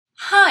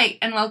Hi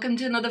and welcome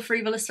to another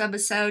free.volous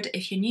episode.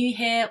 If you're new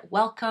here,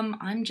 welcome.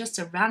 I'm just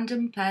a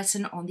random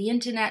person on the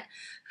internet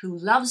who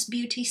loves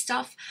beauty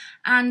stuff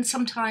and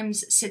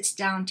sometimes sits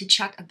down to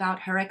chat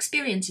about her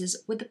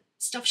experiences with the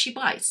stuff she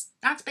buys.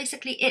 That's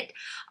basically it.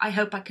 I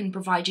hope I can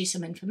provide you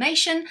some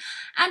information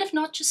and if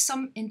not, just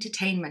some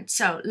entertainment.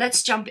 So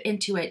let's jump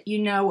into it. You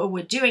know what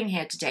we're doing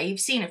here today.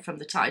 You've seen it from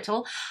the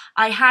title.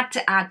 I had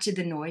to add to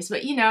the noise,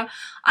 but you know,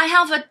 I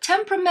have a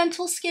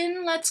temperamental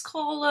skin, let's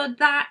call it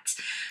that.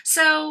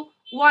 So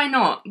why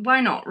not? Why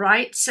not,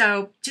 right?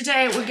 So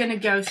today we're going to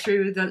go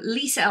through the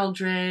Lisa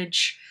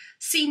Eldridge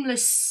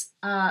Seamless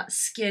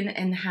Skin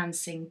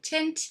Enhancing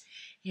Tint.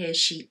 Here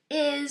she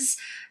is,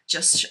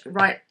 just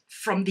right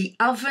from the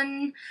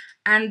oven.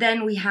 And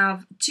then we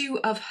have two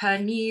of her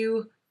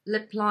new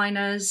lip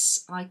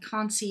liners. I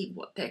can't see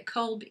what they're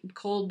called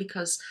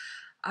because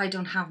I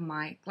don't have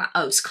my...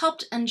 Oh,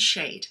 Sculpt and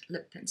Shade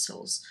lip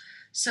pencils.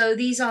 So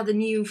these are the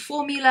new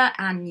formula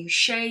and new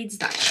shades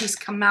that she's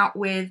come out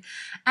with.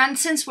 And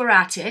since we're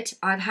at it,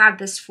 I've had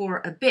this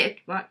for a bit,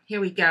 but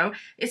here we go.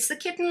 It's the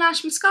Kitten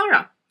Lash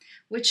Mascara,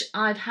 which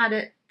I've had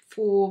it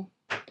for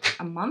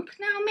a month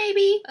now,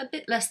 maybe a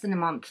bit less than a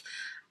month.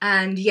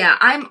 And yeah,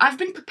 I've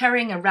been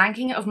preparing a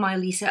ranking of my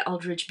Lisa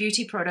Eldridge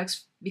beauty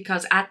products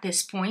because at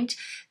this point,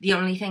 the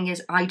only thing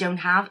I don't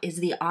have is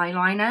the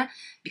eyeliner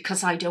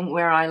because I don't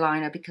wear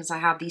eyeliner because I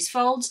have these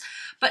folds.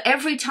 But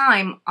every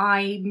time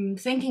I'm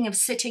thinking of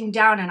sitting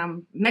down and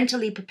I'm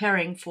mentally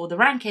preparing for the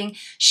ranking,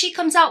 she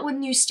comes out with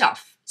new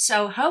stuff.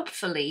 So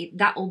hopefully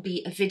that will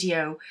be a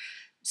video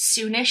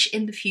soonish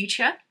in the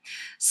future.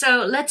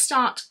 So let's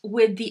start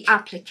with the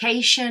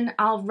application.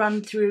 I'll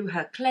run through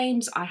her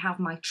claims. I have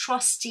my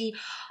trusty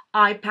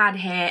iPad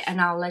here and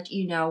I'll let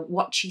you know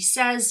what she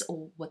says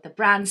or what the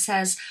brand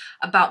says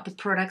about the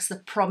products, the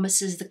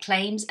promises, the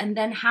claims, and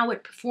then how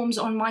it performs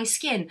on my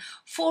skin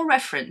for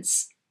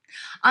reference.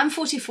 I'm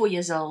 44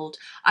 years old.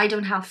 I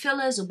don't have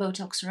fillers or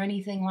Botox or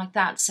anything like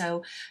that.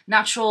 So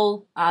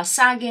natural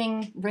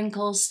sagging,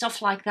 wrinkles,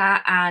 stuff like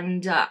that.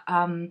 And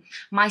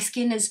my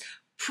skin is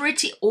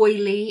pretty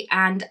oily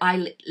and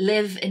I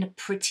live in a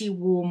pretty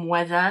warm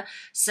weather.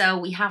 So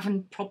we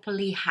haven't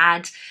properly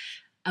had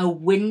a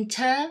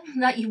winter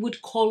that you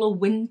would call a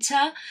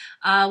winter.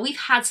 We've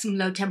had some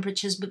low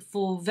temperatures, but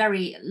for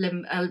very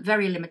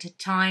limited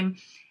time.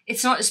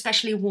 It's not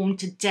especially warm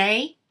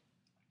today,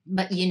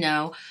 but you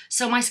know,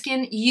 so my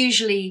skin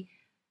usually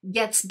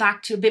gets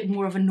back to a bit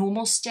more of a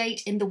normal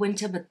state in the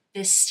winter, but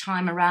this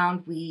time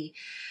around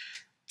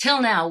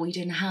till now, we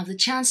didn't have the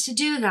chance to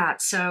do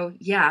that. So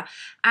yeah,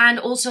 and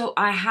also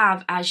I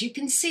have, as you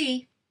can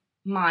see,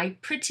 my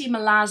pretty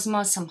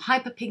melasma, some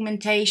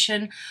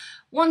hyperpigmentation.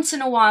 Once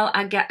in a while,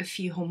 I get a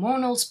few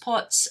hormonal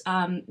spots.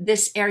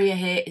 This area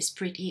here is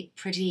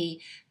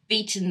pretty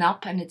beaten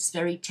up and it's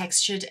very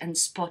textured and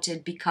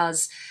spotted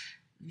because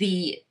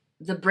the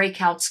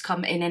breakouts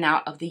come in and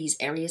out of these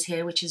areas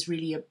here, which is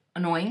really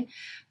annoying.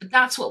 But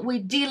that's what we're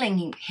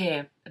dealing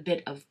here. A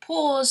bit of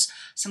pores,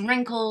 some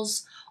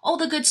wrinkles, all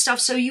the good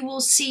stuff. So you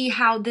will see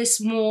how this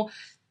more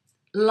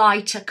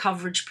lighter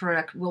coverage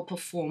product will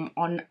perform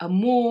on a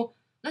more,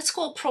 let's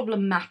call it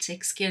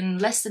problematic skin,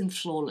 less than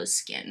flawless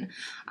skin.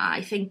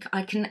 I think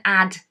I can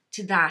add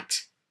to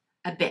that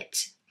a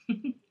bit.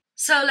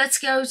 So let's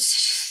go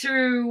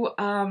through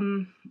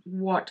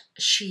what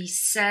she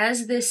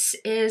says. This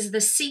is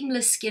the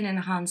Seamless Skin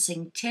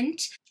Enhancing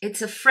Tint.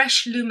 It's a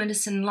fresh,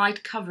 luminous and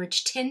light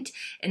coverage tint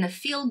in a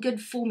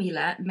feel-good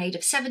formula made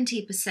of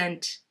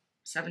 78%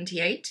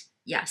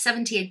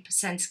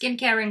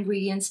 skincare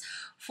ingredients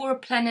for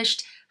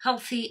replenished,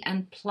 healthy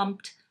and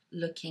plumped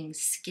looking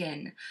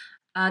skin.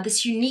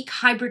 This unique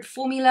hybrid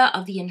formula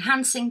of the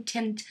enhancing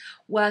tint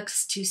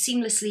works to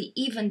seamlessly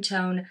even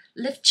tone,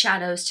 lift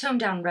shadows, tone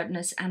down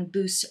redness, and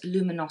boost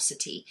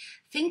luminosity.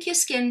 Think your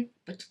skin,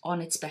 but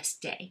on its best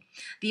day.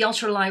 The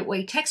ultra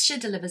lightweight texture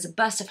delivers a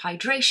burst of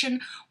hydration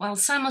while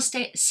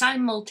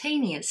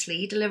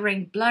simultaneously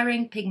delivering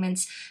blurring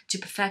pigments to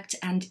perfect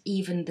and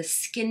even the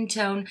skin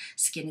tone.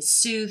 Skin is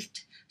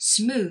soothed,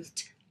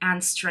 smoothed,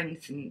 and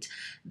strengthened.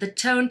 The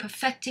tone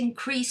perfecting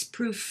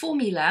crease-proof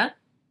formula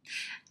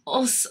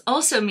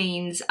also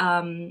means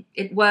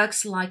it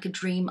works like a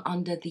dream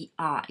under the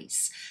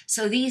eyes.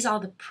 So these are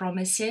the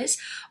promises.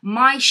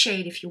 My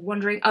shade, if you're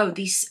wondering,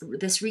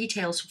 this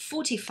retails for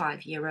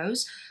 45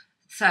 euros,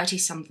 30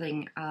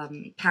 something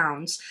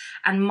pounds,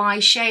 and my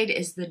shade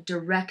is the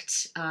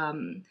direct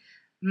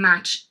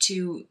match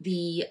to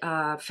the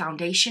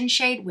foundation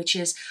shade, which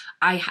is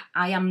I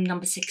am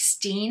number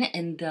 16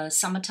 in the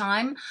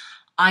summertime.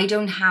 I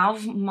don't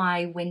have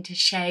my winter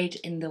shade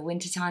in the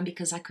wintertime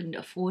because I couldn't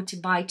afford to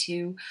buy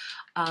two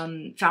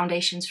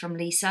foundations from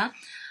Lisa.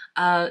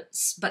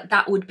 But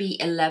that would be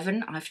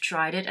 11. I've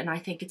tried it and I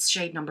think it's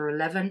shade number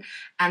 11.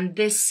 And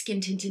this skin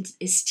tint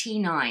is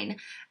T9.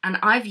 And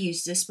I've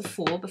used this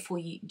before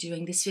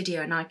doing this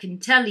video. And I can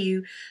tell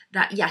you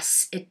that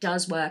yes, it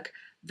does work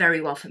very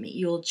well for me.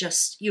 You'll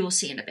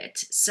see in a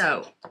bit.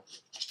 So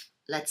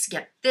let's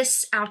get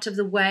this out of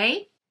the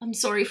way. I'm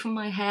sorry for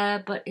my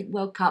hair, but it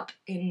woke up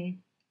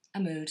in a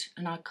mood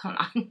and I can't,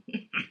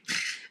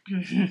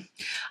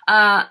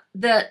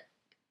 The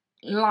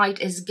light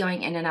is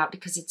going in and out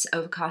because it's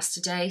overcast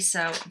today,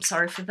 so I'm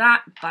sorry for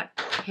that, but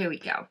here we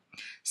go.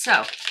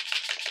 So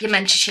you're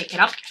meant to shake it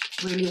up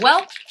really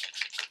well.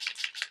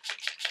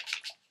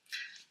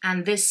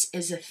 And this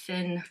is a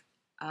thin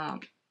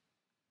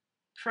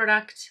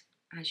product.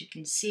 As you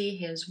can see,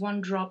 here's one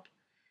drop.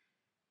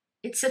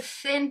 It's a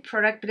thin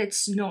product, but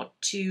it's not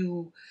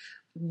too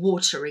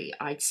watery,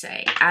 I'd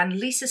say. And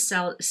Lisa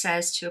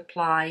says to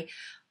apply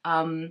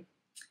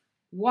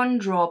one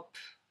drop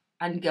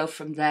and go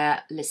from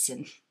there.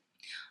 Listen,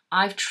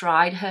 I've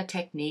tried her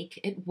technique.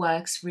 It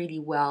works really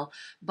well,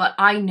 but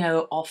I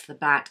know off the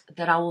bat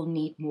that I will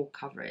need more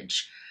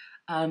coverage.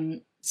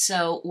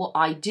 So what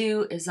I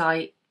do is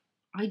I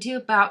do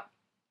about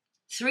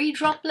 3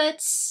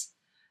 droplets,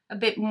 a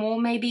bit more,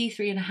 maybe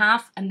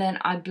 3.5, and then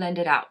I blend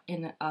it out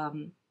in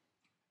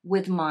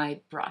with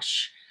my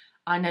brush.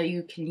 I know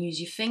you can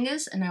use your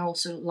fingers, and I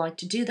also like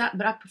to do that,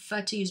 but I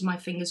prefer to use my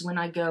fingers when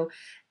I go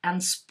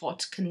and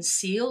spot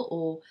conceal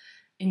or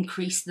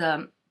increase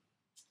the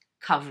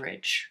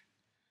coverage.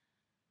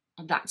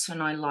 That's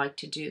when I like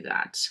to do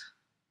that.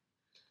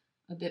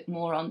 A bit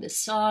more on this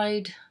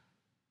side.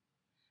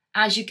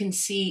 As you can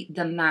see,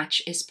 the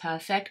match is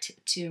perfect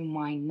to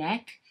my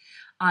neck.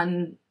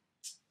 I'm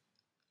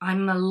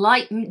a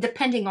light,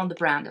 depending on the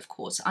brand, of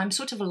course, I'm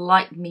sort of a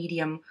light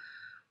medium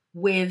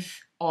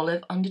with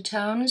olive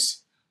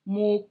undertones,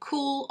 more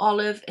cool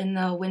olive in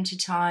the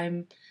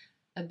wintertime,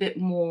 a bit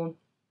more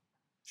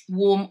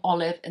warm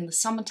olive in the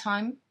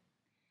summertime,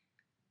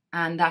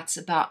 and that's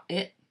about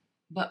it.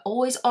 But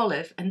always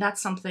olive, and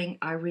that's something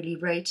I really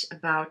rate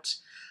about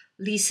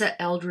Lisa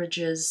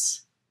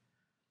Eldridge's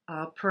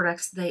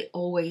products. They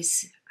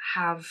always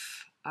have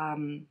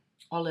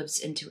olives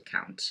into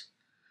account.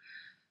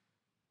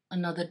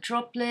 Another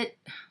droplet,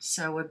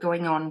 so we're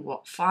going on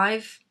what,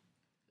 5?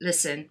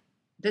 Listen,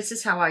 this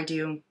is how I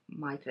do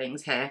my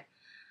things here.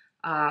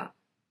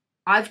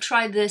 I've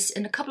tried this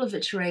in a couple of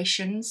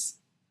iterations.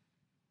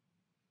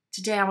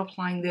 Today I'm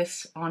applying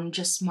this on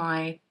just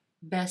my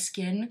bare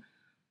skin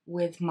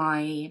with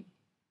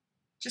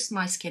just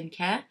my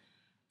skincare.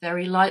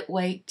 Very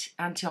lightweight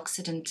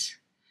antioxidant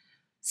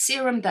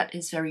serum that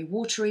is very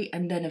watery,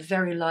 and then a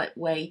very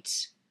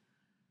lightweight,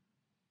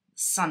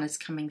 sun is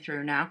coming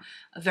through now,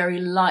 a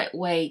very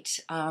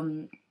lightweight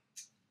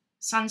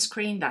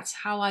sunscreen. That's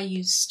how I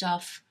use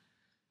stuff.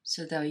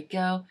 So there we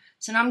go.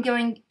 So now I'm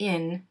going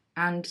in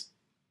and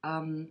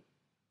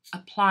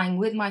applying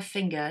with my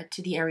finger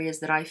to the areas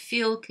that I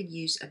feel could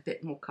use a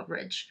bit more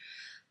coverage.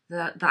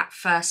 That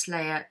first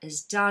layer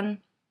is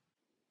done.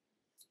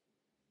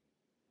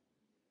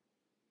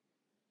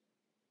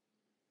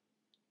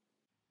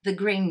 The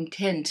green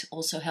tint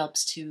also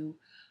helps to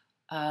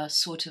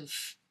sort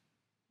of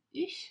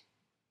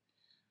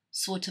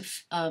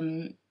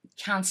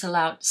cancel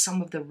out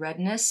some of the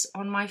redness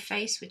on my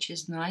face, which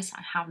is nice.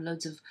 I have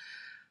loads of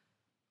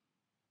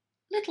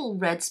little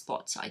red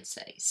spots, I'd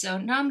say. So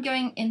now I'm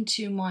going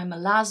into my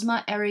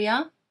melasma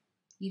area.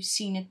 You've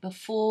seen it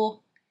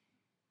before.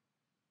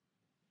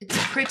 It's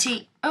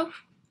pretty, oh,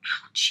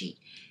 ouchie.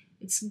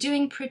 It's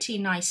doing pretty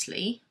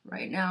nicely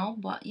right now,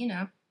 but you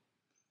know.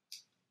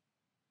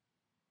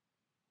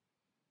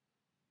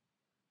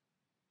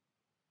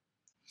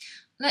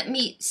 Let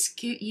me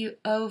scoot you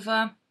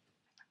over.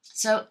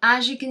 So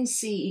as you can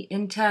see,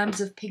 in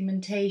terms of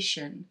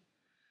pigmentation,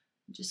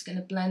 I'm just going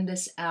to blend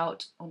this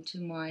out onto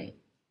my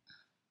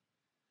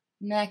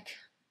neck.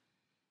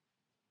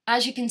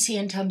 As you can see,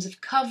 in terms of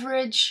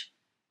coverage,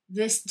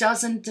 this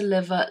doesn't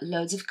deliver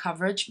loads of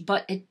coverage,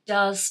 but it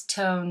does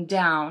tone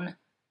down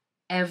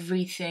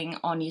everything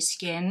on your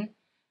skin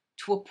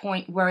to a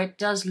point where it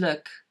does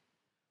look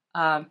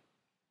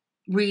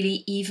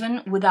really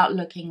even without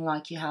looking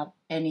like you have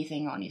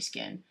anything on your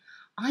skin.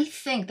 I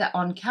think that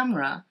on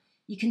camera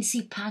you can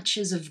see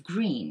patches of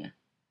green,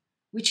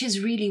 which is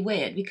really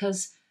weird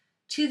because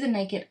to the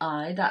naked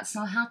eye that's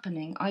not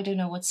happening. I don't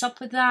know what's up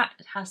with that.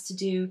 It has to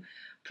do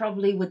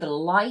probably with the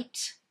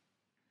light,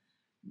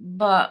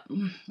 but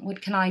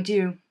what can I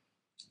do?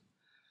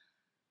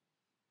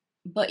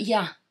 But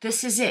yeah,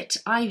 this is it.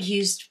 I've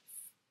used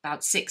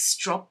about 6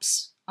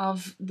 drops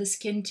of the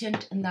skin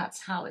tint, and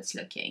that's how it's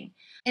looking.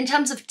 In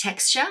terms of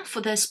texture for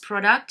this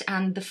product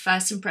and the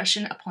first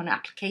impression upon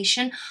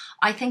application,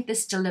 I think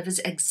this delivers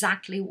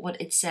exactly what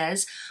it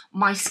says.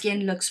 My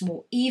skin looks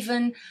more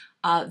even,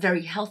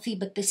 very healthy,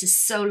 but this is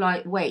so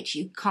lightweight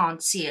you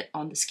can't see it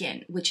on the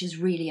skin, which is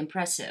really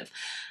impressive.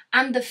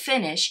 And the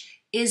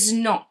finish is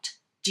not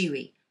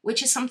dewy,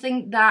 which is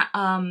something that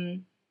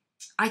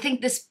I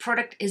think this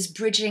product is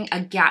bridging a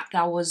gap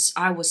that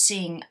I was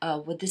seeing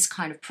with this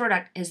kind of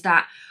product, is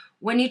that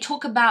when you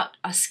talk about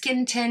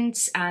skin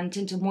tints and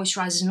tinted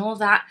moisturizers and all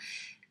that,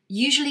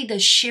 usually the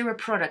sheerer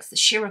products, the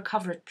sheerer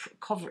coverage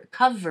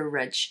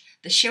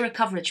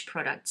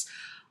products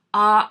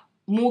are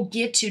more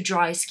geared to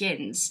dry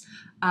skins,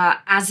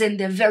 as in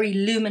they're very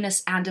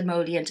luminous and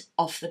emollient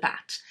off the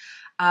bat.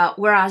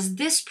 Whereas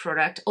this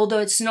product, although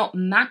it's not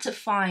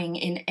mattifying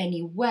in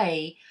any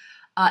way,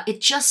 it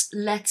just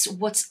lets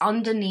what's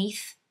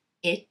underneath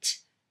it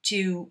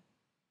to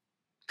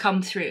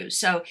come through.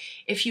 So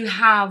if you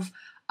have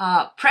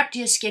prepped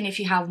your skin, if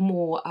you have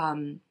more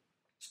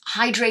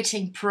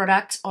hydrating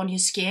products on your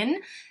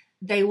skin,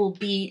 they will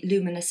be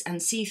luminous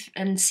and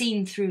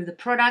seen through the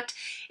product.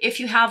 If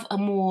you have a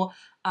more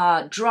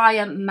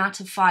drier,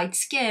 mattified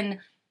skin,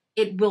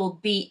 it will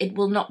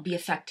not be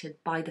affected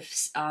by the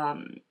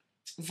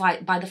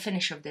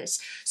finish of this.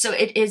 So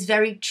it is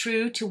very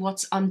true to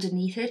what's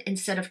underneath it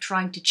instead of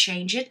trying to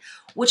change it,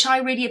 which I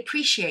really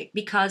appreciate,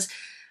 because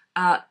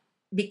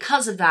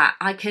of that,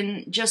 I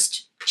can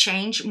just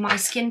change my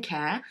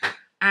skincare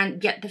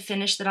and get the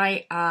finish that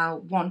I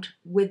want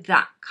with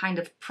that kind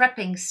of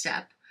prepping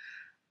step,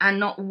 and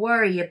not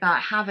worry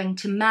about having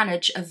to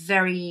manage a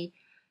very,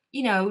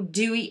 you know,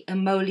 dewy,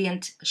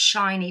 emollient,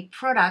 shiny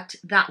product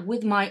that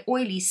with my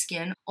oily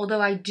skin,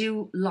 although I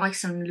do like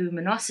some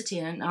luminosity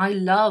and I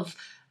love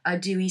a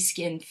dewy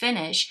skin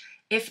finish,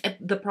 if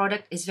the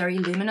product is very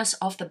luminous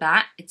off the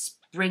bat, it's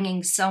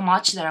bringing so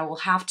much that I will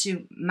have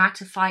to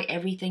mattify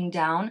everything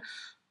down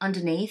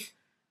underneath,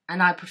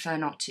 and I prefer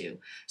not to.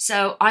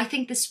 So I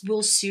think this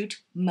will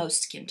suit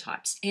most skin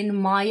types, in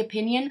my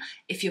opinion.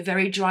 If you're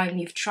very dry and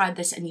you've tried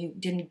this and you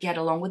didn't get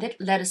along with it,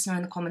 let us know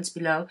in the comments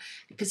below,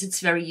 because it's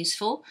very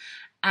useful.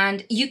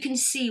 And you can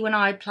see when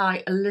I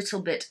apply a little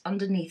bit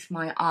underneath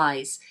my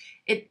eyes,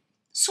 it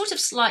sort of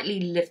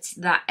slightly lifts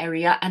that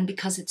area, and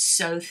because it's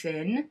so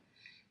thin,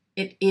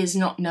 it is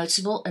not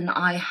noticeable. And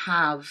I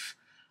have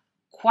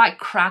quite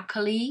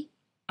crackly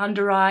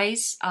under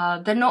eyes.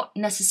 They're not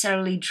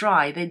necessarily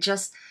dry,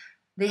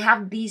 they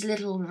have these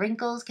little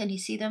wrinkles. Can you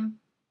see them?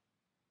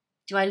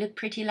 Do I look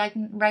pretty like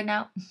right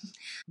now?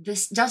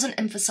 This doesn't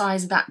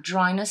emphasize that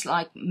dryness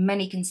like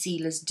many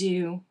concealers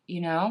do,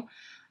 you know.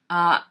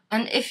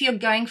 And if you're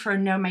going for a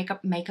no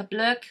makeup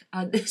look,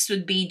 this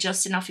would be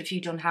just enough if you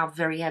don't have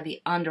very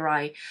heavy under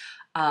eye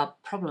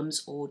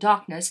problems or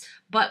darkness.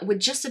 But with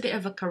just a bit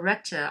of a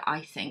corrector,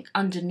 I think,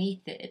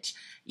 underneath it,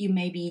 you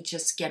maybe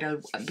just get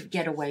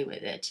away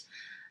with it.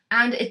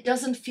 And it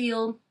doesn't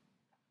feel,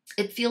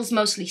 it feels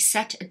mostly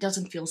set. It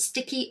doesn't feel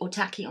sticky or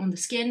tacky on the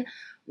skin,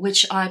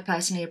 which I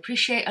personally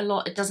appreciate a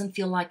lot. It doesn't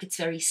feel like it's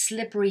very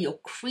slippery or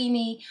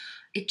creamy.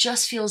 It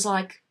just feels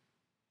like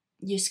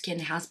your skin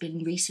has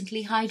been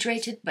recently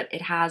hydrated, but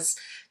it has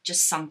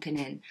just sunken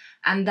in.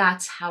 And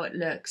that's how it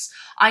looks.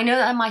 I know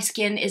that my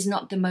skin is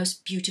not the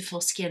most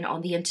beautiful skin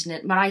on the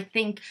internet, but I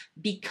think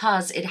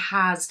because it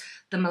has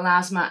the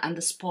melasma and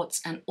the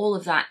spots and all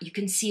of that, you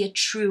can see a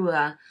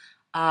truer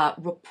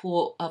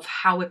report of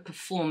how it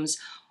performs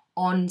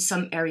on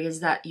some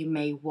areas that you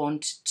may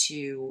want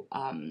to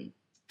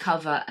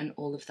cover and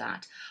all of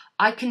that.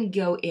 I can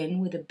go in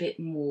with a bit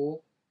more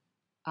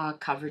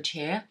coverage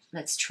here.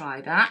 Let's try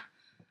that.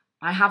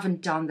 I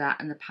haven't done that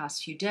in the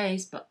past few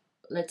days, but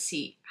let's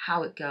see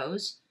how it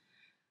goes.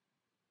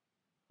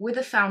 With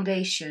a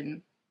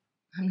foundation,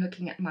 I'm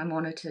looking at my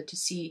monitor to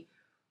see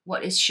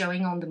what is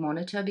showing on the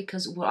monitor,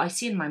 because what I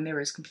see in my mirror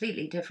is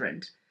completely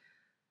different.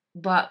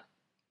 But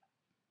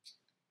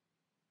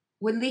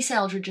with Lisa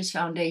Eldridge's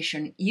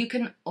foundation, you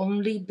can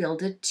only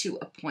build it to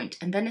a point,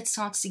 and then it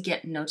starts to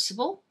get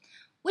noticeable,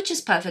 which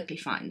is perfectly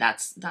fine.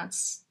 That's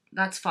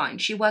fine.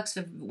 She works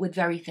with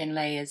very thin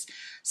layers,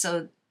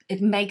 so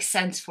it makes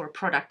sense for a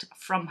product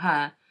from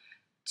her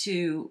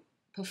to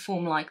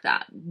perform like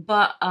that.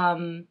 But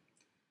I'm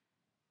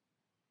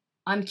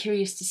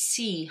curious to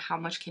see how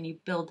much can you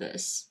build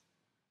this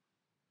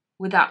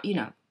without, you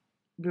know,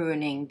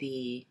 ruining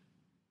the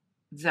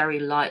very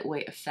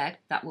lightweight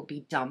effect. That would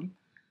be dumb.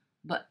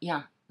 But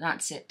yeah,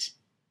 that's it.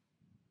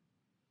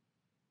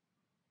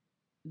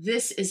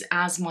 This is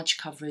as much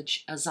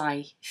coverage as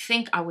I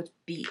think I would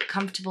be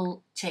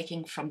comfortable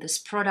taking from this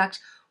product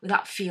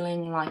without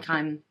feeling like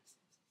I'm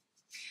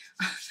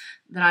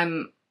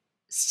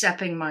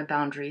stepping my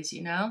boundaries,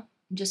 you know.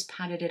 Just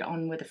patted it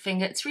on with a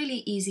finger. It's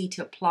really easy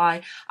to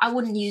apply. I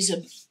wouldn't use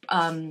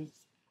a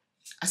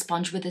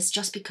sponge with this,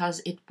 just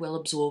because it will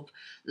absorb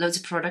loads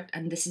of product,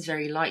 and this is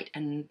very light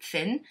and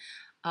thin.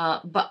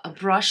 But a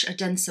brush, a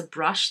denser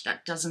brush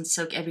that doesn't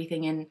soak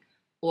everything in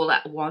all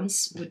at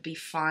once would be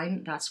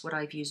fine. That's what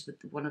I've used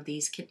with one of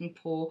these kitten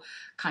paw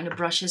kind of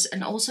brushes.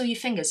 And also your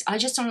fingers. I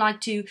just don't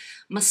like to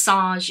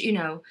massage, you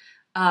know,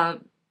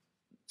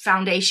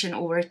 foundation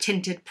or a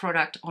tinted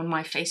product on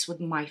my face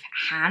with my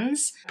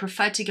hands. I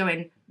prefer to go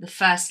in the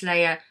first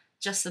layer,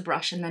 just the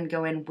brush, and then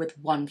go in with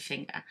one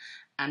finger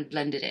and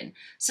blend it in.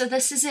 So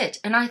this is it.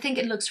 And I think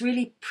it looks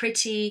really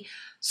pretty,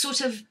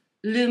 sort of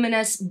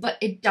luminous, but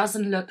it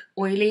doesn't look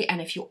oily. And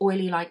if you're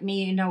oily like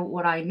me, you know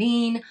what I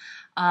mean.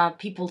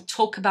 People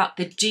talk about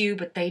the dew,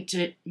 but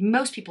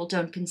most people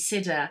don't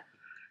consider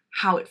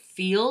how it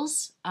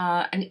feels.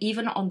 And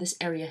even on this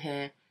area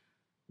here,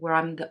 where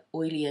I'm the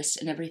oiliest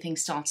and everything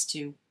starts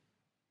to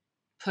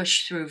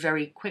push through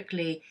very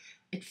quickly,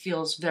 it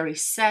feels very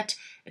set.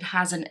 It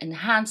hasn't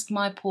enhanced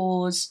my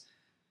pores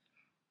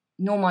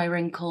nor my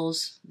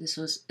wrinkles. This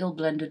was ill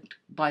blended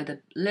by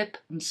the lip,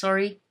 I'm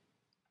sorry.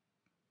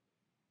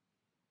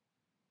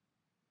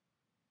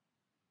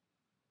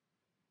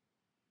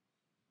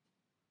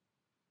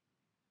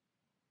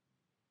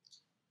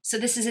 So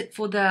this is it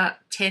for the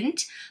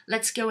tint.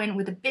 Let's go in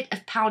with a bit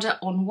of powder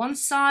on one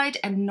side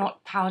and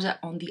not powder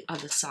on the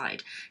other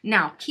side.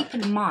 Now, keep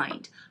in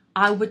mind,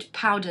 I would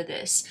powder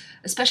this,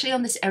 especially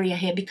on this area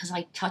here, because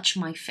I touch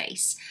my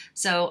face.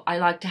 So I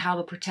like to have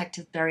a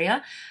protective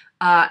barrier.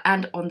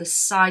 And on the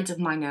sides of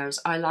my nose,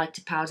 I like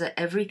to powder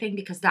everything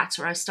because that's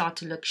where I start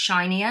to look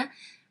shinier.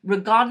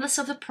 Regardless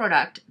of the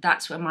product,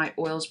 that's where my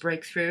oils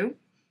break through.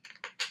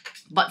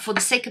 But for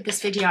the sake of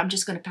this video, I'm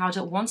just going to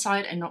powder one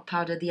side and not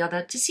powder the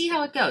other to see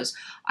how it goes.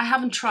 I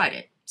haven't tried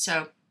it,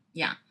 so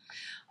yeah.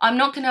 I'm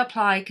not going to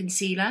apply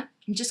concealer.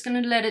 I'm just going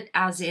to let it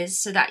as is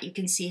so that you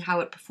can see how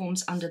it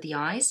performs under the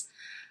eyes.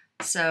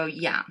 So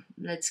yeah,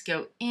 let's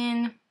go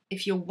in.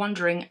 If you're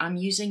wondering, I'm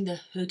using the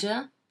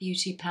Huda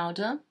Beauty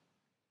Powder.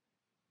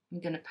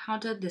 I'm going to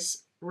powder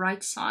this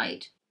right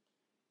side.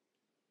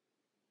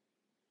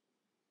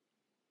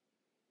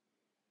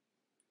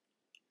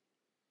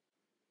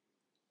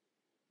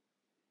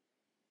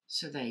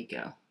 So there you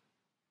go.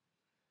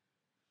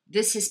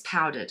 This is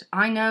powdered.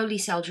 I know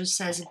Lisa Eldridge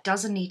says it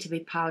doesn't need to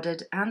be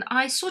powdered, and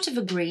I sort of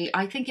agree.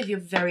 I think if you're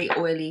very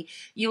oily,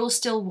 you'll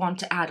still want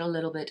to add a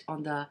little bit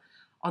on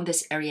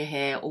this area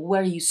here, or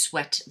where you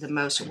sweat the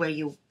most, or where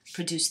you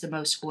produce the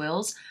most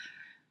oils.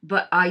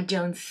 But I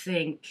don't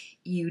think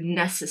you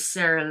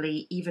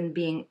necessarily, even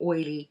being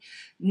oily,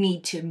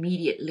 need to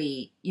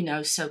immediately, you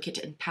know, soak it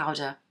in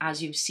powder.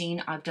 As you've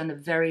seen, I've done a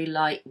very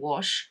light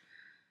wash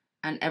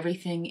and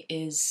everything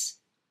is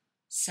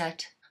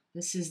set.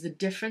 This is the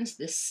difference.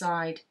 This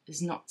side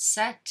is not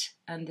set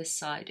and this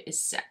side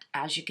is set.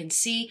 As you can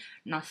see,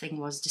 nothing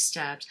was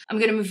disturbed. I'm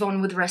going to move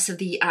on with the rest of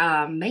the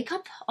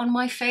makeup on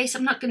my face.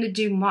 I'm not going to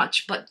do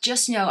much, but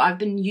just know I've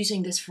been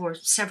using this for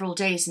several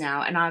days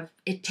now, and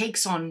it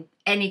takes on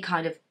any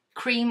kind of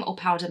cream or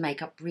powder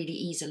makeup really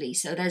easily.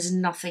 So there's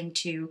nothing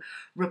to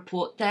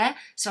report there.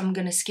 So I'm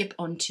going to skip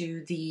on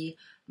to the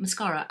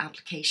mascara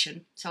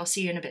application. So I'll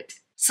see you in a bit.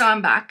 So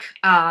I'm back.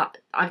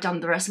 I've done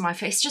the rest of my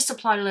face. Just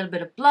applied a little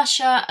bit of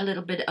blusher, a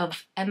little bit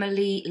of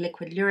Emily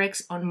Liquid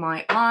Lyrics on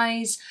my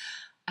eyes,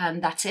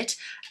 and that's it.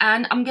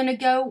 And I'm going to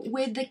go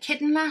with the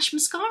Kitten Lash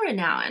Mascara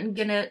now. I'm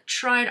going to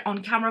try it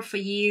on camera for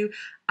you.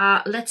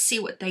 Let's see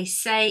what they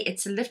say.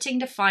 It's a lifting,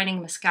 defining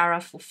mascara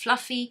for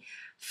fluffy,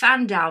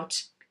 fanned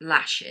out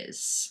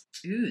lashes.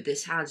 Ooh,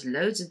 this has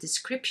loads of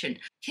description.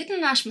 Kitten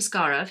Lash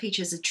Mascara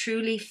features a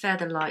truly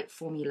feather-light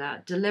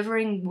formula,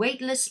 delivering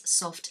weightless,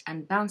 soft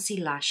and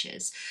bouncy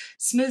lashes.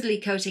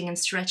 Smoothly coating and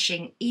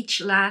stretching each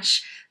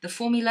lash, the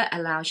formula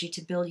allows you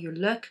to build your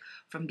look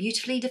from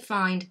beautifully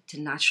defined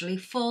to naturally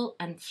full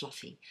and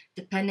fluffy,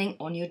 depending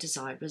on your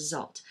desired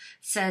result.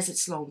 It says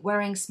it's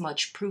long-wearing,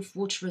 smudge-proof,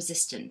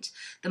 water-resistant.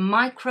 The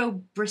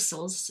micro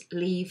bristles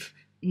leave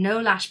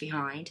no lash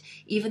behind,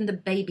 even the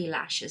baby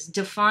lashes,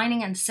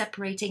 defining and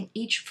separating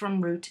each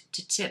from root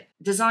to tip.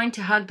 Designed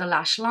to hug the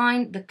lash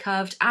line, the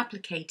curved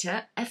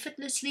applicator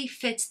effortlessly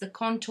fits the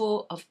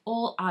contour of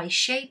all eye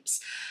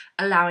shapes,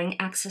 allowing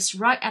access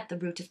right at the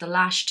root of the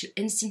lash to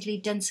instantly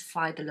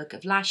densify the look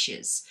of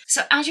lashes.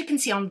 So as you can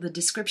see on the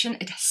description,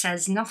 it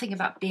says nothing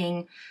about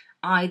being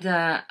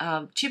either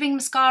a tubing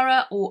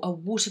mascara or a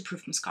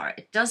waterproof mascara.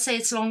 It does say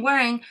it's long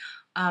wearing,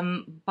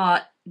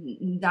 but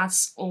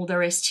that's all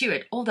there is to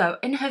it. Although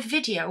in her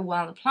video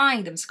while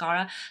applying the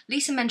mascara,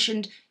 Lisa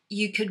mentioned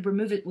you could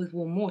remove it with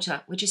warm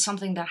water, which is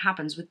something that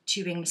happens with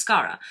tubing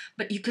mascara.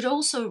 But you could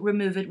also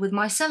remove it with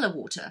micellar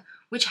water,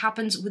 which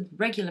happens with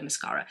regular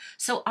mascara.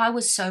 So I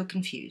was so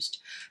confused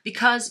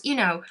because, you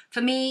know, for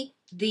me,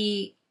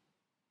 the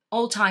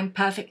all-time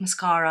perfect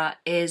mascara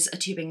is a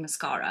tubing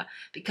mascara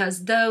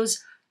because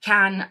those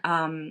can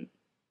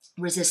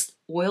resist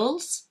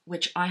oils,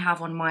 which I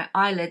have on my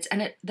eyelids,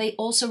 and they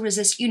also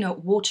resist, you know,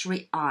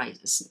 watery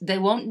eyes. They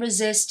won't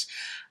resist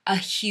a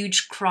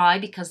huge cry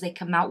because they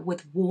come out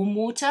with warm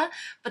water,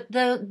 but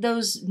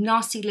those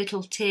nasty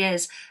little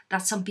tears that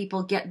some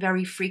people get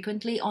very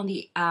frequently on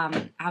the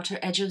outer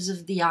edges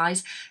of the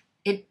eyes,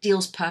 it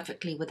deals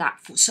perfectly with that.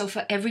 So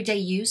for everyday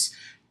use,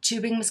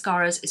 tubing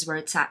mascaras is where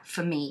it's at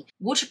for me.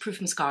 Waterproof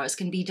mascaras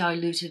can be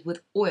diluted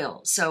with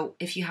oil, so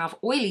if you have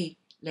oily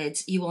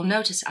lids, you will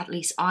notice, at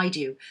least I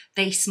do,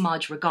 they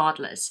smudge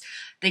regardless.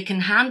 They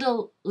can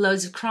handle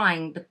loads of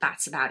crying, but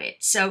that's about it.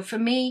 So for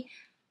me,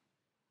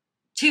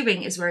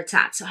 tubing is where it's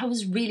at. So I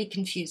was really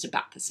confused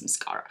about this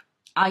mascara.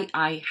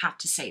 I have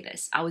to say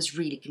this, I was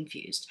really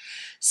confused.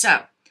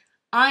 So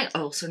I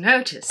also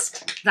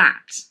noticed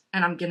that,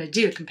 and I'm going to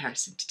do a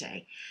comparison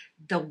today,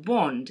 the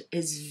wand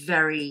is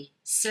very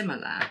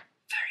similar,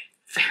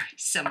 very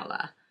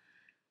similar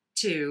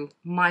to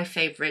my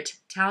favorite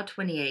Tau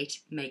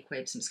 28 Make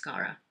Waves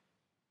mascara.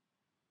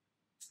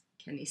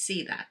 Can you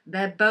see that?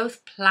 They're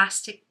both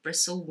plastic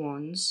bristle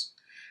wands,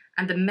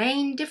 and the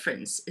main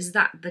difference is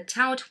that the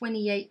Tau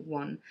 28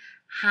 one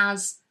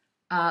has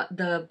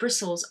the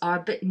bristles are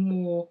a bit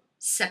more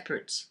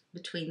separate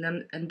between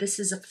them, and this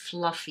is a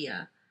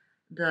fluffier.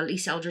 The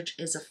Lisa Eldridge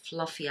is a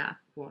fluffier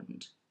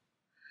wand.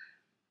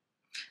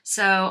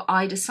 So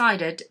I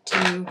decided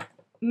to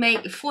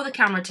make, for the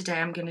camera today,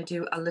 I'm going to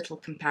do a little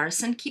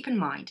comparison. Keep in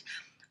mind,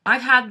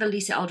 I've had the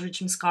Lisa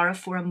Eldridge mascara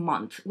for a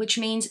month, which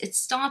means it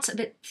starts a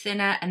bit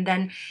thinner and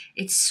then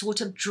it sort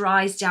of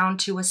dries down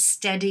to a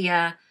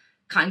steadier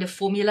kind of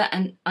formula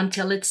and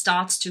until it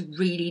starts to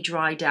really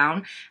dry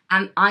down.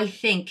 And I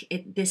think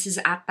this is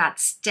at that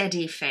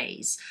steady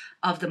phase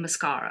of the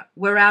mascara.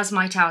 Whereas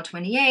my Tower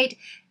 28,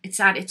 it's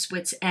at its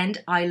wit's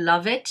end. I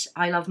love it.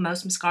 I love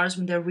most mascaras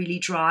when they're really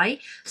dry.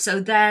 So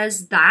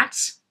there's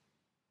that.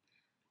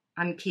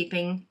 I'm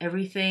keeping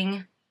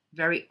everything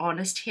very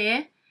honest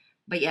here.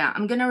 But yeah,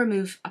 I'm gonna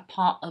remove a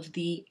part of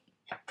the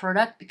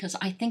product because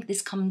I think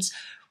this comes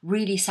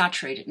really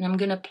saturated, and I'm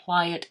gonna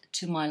apply it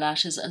to my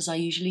lashes as I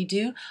usually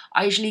do.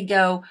 I usually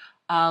go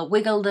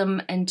wiggle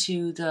them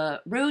into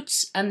the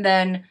roots and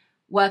then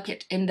work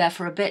it in there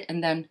for a bit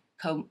and then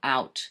comb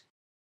out.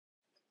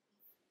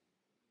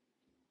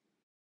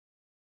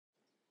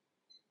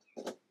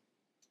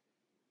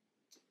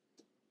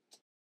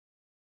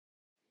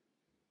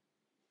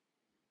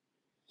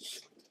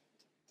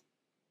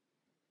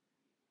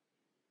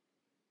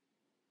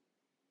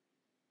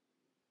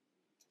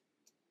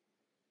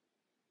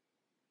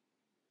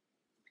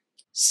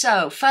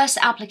 So first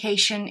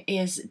application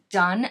is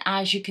done.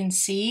 As you can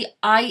see,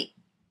 I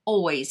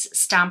always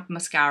stamp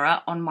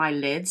mascara on my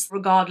lids.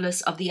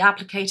 Regardless of the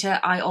applicator,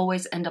 I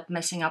always end up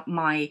messing up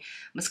my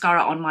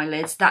mascara on my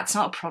lids. That's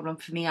not a problem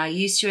for me. I'm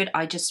used to it.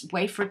 I just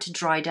wait for it to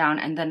dry down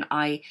and then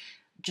I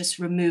just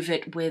remove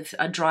it with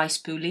a dry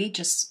spoolie,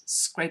 just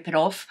scrape it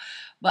off.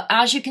 But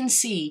as you can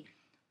see,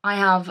 I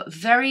have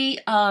very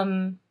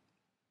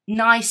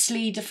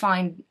nicely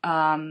defined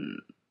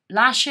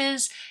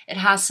lashes. It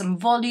has some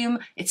volume.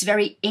 It's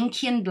very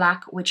inky and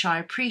black, which I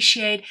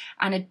appreciate,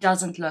 and it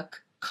doesn't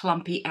look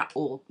clumpy at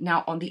all.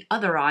 Now on the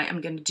other eye,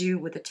 I'm going to do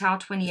with the Tower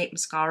 28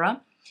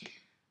 mascara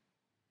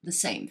the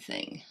same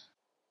thing.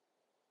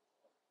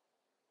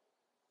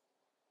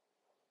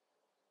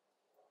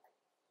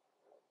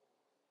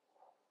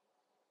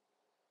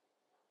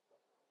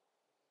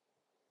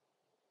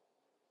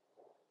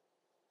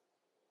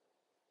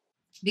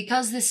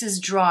 Because this is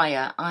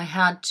drier, I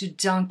had to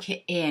dunk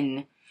it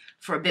in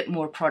for a bit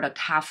more product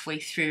halfway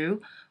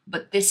through,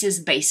 but this is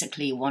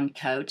basically one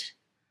coat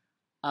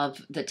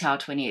of the Tower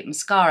 28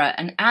 mascara.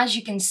 And as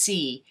you can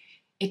see,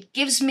 it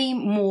gives me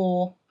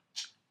more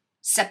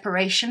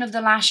separation of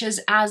the lashes,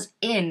 as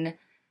in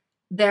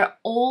they're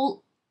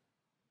all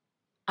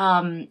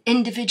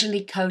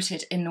individually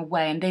coated in a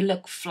way and they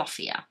look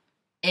fluffier,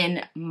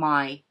 in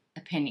my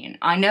opinion.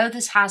 I know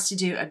this has to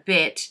do a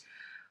bit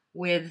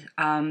with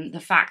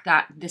the fact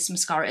that this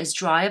mascara is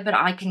drier, but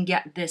I can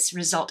get this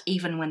result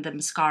even when the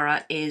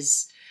mascara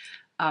is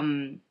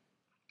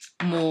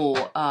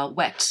more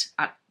wet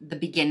at the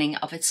beginning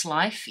of its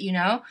life, you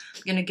know.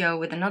 I'm gonna go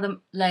with another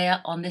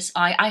layer on this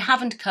eye. I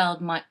haven't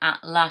curled my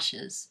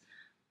lashes,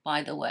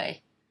 by the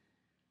way.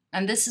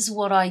 And this is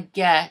what I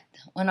get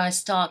when I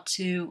start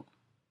to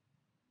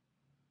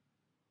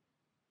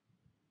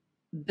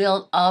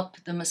build up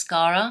the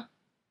mascara.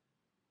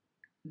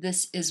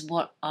 This is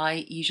what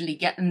I usually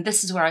get, and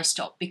this is where I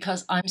stop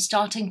because I'm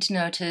starting to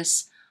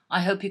notice, I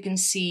hope you can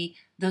see,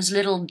 those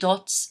little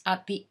dots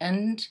at the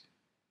end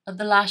of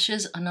the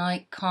lashes, and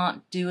I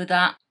can't do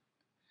that.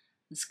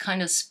 This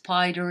kind of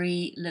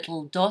spidery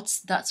little dots,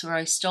 that's where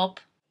I stop.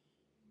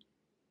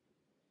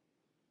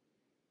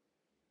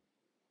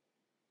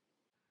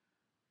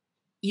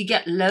 You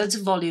get loads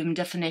of volume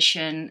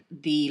definition.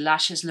 The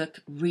lashes look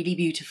really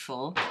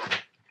beautiful.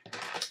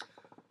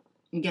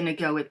 I'm gonna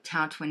go with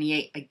Tower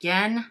 28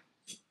 again.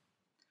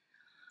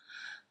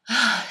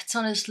 It's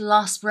on its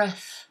last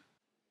breath.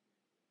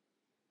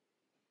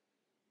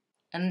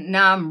 And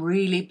now I'm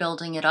really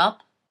building it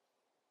up.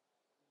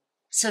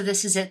 So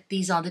this is it.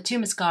 These are the two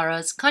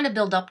mascaras, kind of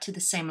build up to the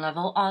same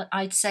level,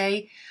 I'd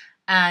say.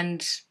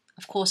 And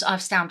of course,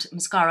 I've stamped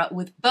mascara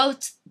with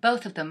both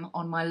of them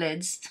on my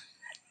lids.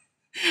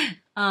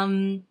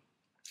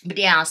 But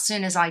yeah, as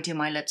soon as I do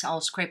my lips,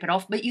 I'll scrape it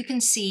off. But you can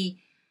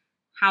see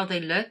how they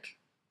look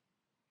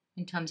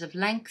in terms of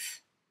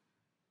length,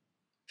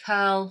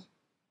 curl,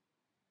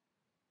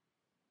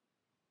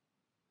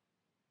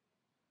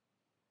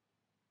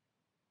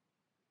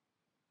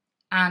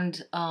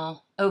 and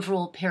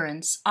overall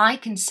appearance. I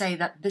can say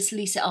that this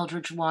Lisa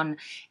Eldridge one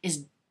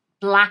is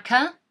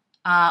blacker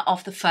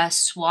off the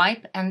first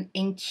swipe and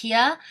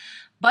inkier,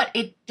 but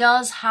it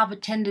does have a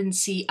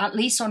tendency, at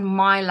least on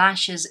my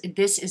lashes,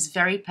 this is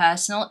very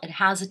personal, it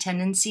has a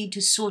tendency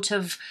to sort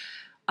of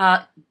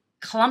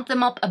clump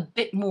them up a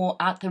bit more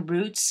at the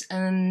roots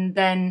and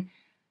then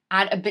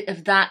add a bit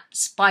of that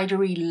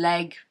spidery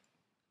leg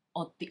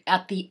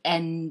at the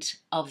end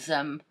of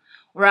them.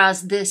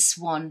 Whereas this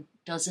one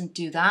doesn't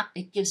do that.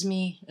 It gives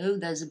me, oh,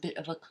 there's a bit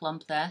of a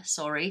clump there,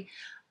 sorry.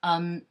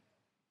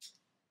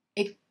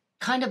 It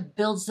kind of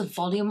builds the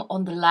volume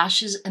on the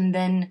lashes and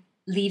then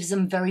leaves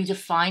them very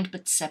defined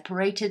but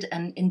separated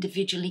and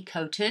individually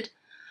coated.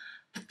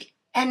 But the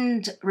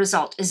end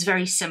result is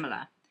very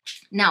similar.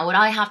 Now, what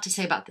I have to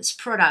say about this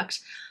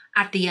product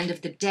at the end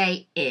of the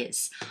day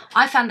is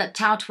I found that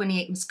Tower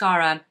 28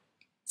 mascara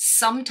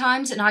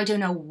sometimes, and I don't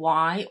know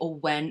why or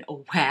when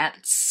or where,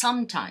 but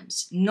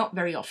sometimes, not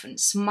very often,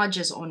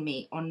 smudges on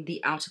me on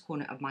the outer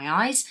corner of my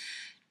eyes.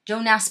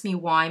 Don't ask me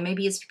why.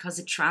 Maybe it's because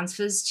it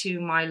transfers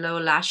to my lower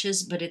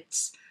lashes, but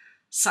it's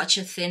such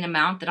a thin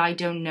amount that I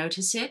don't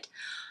notice it.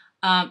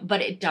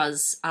 But it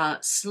does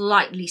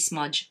slightly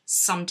smudge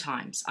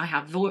sometimes. I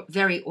have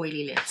very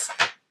oily lips.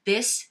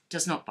 This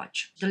does not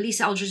budge. The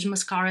Lisa Eldridge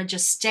mascara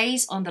just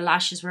stays on the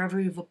lashes wherever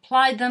you've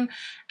applied them,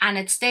 and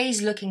it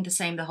stays looking the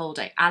same the whole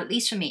day, at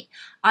least for me.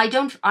 I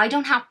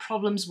don't have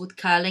problems with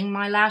curling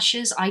my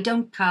lashes. I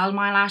don't curl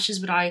my lashes,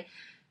 but I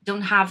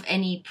don't have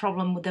any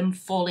problem with them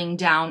falling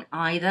down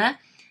either.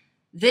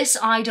 This,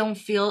 I don't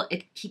feel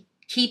it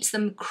keeps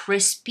them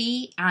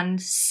crispy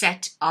and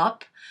set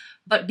up.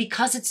 But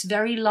because it's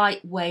very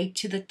lightweight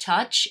to the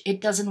touch, it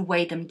doesn't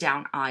weigh them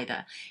down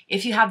either.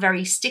 If you have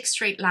very stick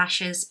straight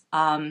lashes,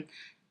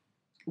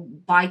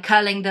 by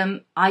curling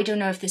them, I don't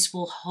know if this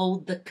will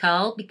hold the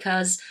curl,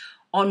 because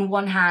on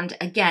one hand,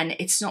 again,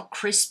 it's not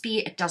crispy.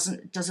 It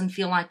doesn't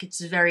feel like it's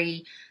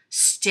very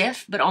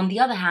stiff, but on the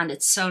other hand,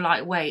 it's so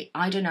lightweight.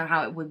 I don't know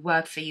how it would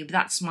work for you, but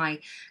that's my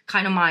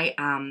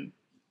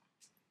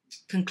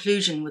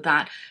conclusion with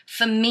that.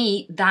 For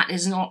me, that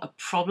is not a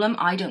problem.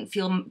 I don't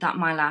feel that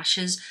my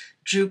lashes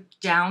droop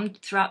down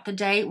throughout the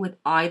day with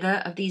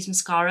either of these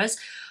mascaras.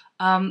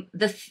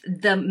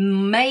 The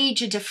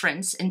major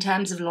difference in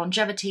terms of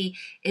longevity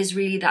is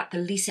really that the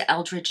Lisa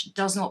Eldridge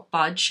does not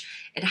budge.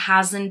 It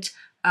hasn't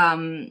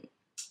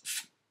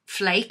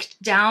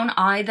flaked down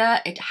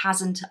either. It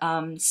hasn't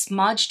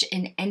smudged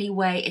in any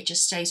way. It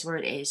just stays where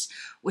it is,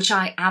 which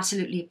I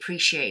absolutely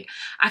appreciate.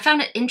 I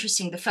found it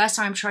interesting. The first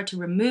time I tried to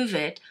remove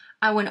it,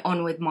 I went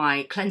on with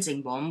my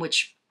cleansing balm,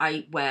 which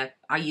I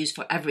use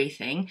for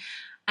everything.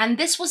 And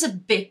this was a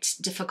bit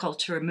difficult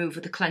to remove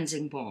with the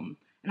cleansing balm.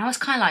 And I was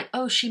kind of like,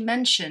 oh, she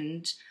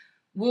mentioned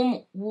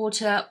warm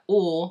water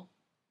or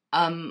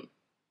a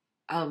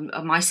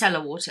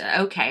micellar water.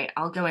 Okay,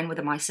 I'll go in with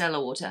a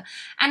micellar water.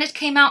 And it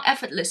came out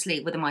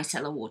effortlessly with a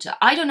micellar water.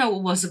 I don't know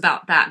what was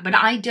about that, but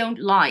I don't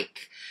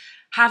like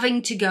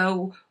having to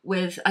go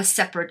with a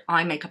separate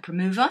eye makeup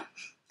remover.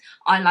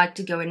 I like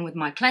to go in with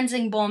my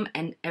cleansing balm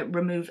and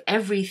remove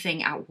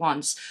everything at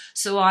once.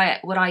 So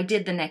what I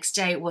did the next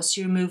day was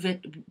to remove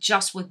it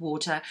just with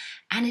water,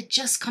 and it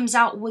just comes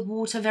out with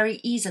water very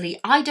easily.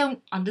 I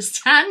don't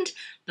understand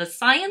the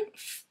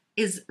science.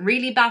 Is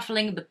really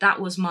baffling, but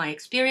that was my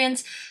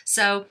experience.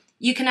 So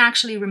you can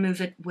actually remove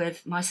it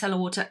with micellar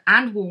water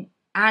and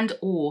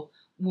or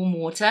warm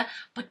water,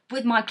 but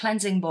with my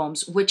cleansing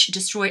balms, which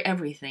destroy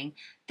everything,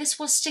 this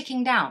was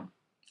sticking down.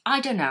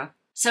 I don't know.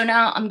 So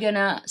now I'm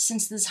gonna,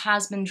 since this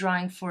has been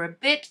drying for a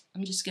bit,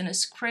 I'm just gonna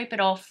scrape it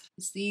off.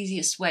 It's the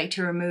easiest way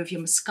to remove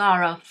your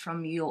mascara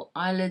from your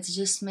eyelids.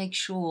 Just make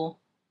sure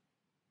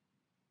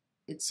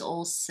it's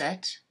all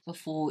set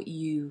before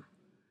you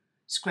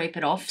scrape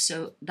it off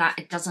so that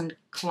it doesn't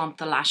clump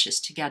the lashes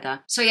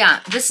together. So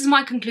yeah, this is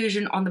my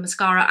conclusion on the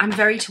mascara. I'm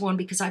very torn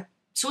because I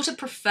sort of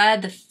prefer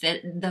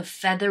the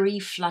feathery,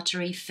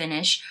 fluttery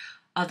finish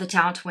of the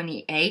Tower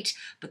 28,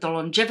 but the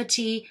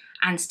longevity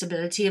and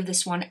stability of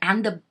this one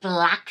and the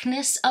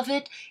blackness of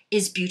it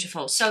is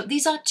beautiful. So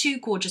these are two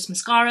gorgeous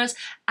mascaras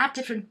at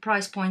different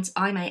price points,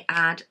 I may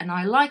add, and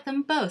I like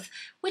them both,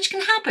 which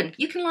can happen.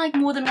 You can like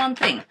more than one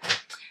thing.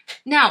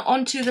 Now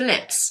onto the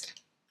lips.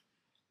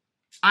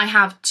 I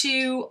have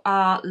two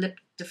lip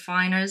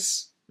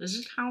definers. This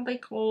is how they're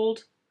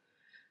called.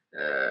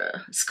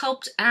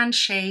 Sculpt and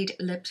Shade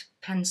Lip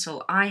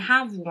Pencil. I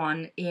have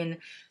one in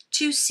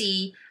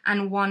 2C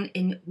and one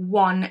in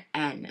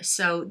 1N.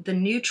 So the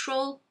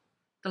neutral,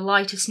 the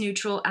lightest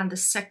neutral, and the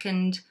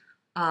second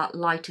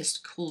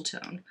lightest cool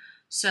tone.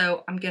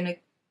 So I'm going to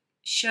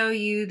show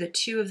you the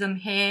two of them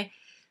here.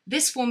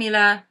 This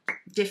formula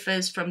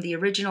differs from the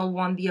original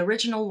one. The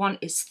original one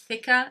is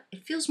thicker.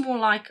 It feels more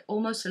like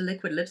almost a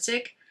liquid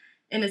lipstick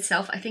in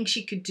itself. I think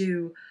she could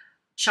do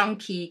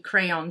chunky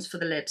crayons for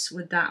the lips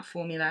with that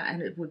formula,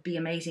 and it would be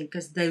amazing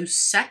because those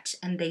set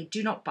and they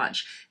do not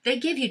budge. They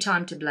give you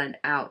time to blend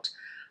out,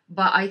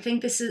 but I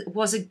think this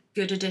was a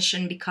good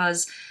addition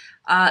because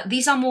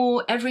these are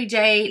more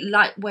everyday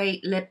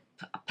lightweight lip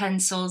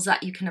pencils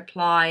that you can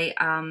apply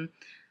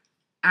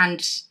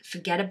and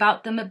forget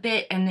about them a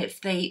bit, and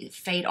if they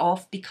fade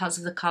off because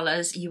of the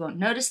colors, you won't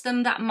notice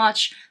them that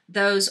much.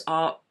 Those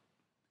are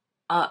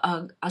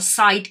a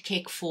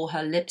sidekick for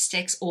her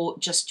lipsticks, or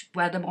just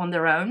wear them on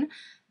their own.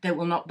 They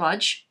will not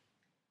budge.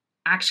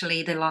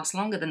 Actually, they last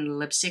longer than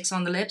the lipsticks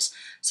on the lips,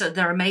 so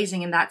they're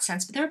amazing in that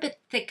sense, but they're a bit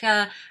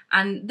thicker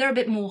and they're a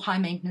bit more high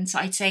maintenance,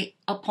 I'd say,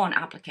 upon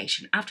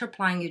application. After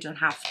applying, you don't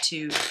have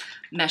to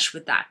mesh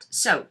with that.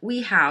 So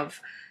we have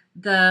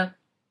the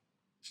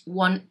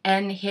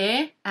 1N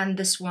here, and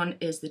this one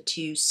is the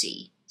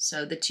 2C.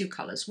 So the two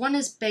colors, one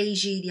is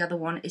beigey, the other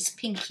one is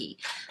pinky.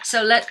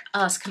 So let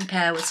us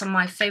compare with some of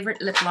my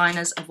favorite lip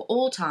liners of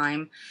all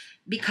time,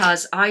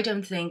 because I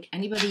don't think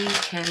anybody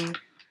can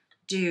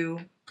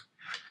do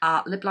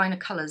lip liner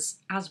colors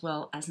as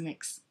well as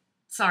NYX.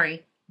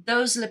 Sorry,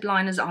 Those lip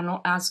liners are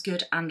not as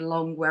good and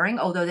long wearing,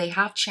 although they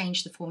have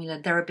changed the formula.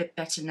 They're a bit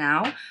better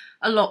now,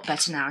 a lot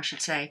better now, I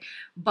should say.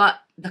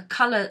 But the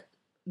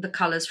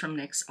colors from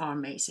NYX are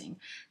amazing.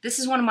 This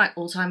is one of my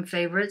all-time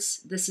favorites.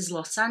 This is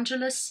Los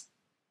Angeles.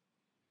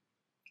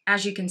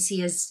 As you can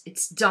see,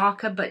 it's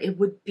darker, but it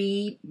would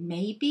be,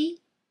 maybe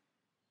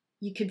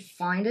you could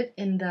find it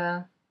in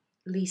the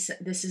Lisa.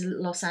 This is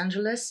Los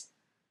Angeles,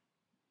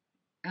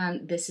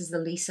 and this is the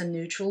Lisa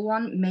neutral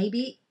one.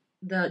 Maybe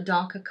the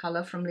darker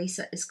color from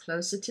Lisa is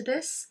closer to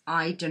this.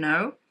 I don't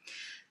know.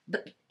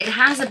 But it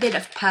has a bit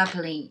of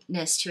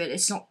purpliness to it.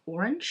 It's not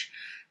orange.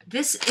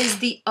 This is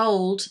the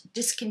old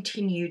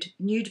discontinued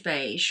nude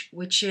beige,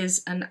 which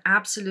is an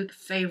absolute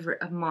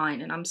favorite of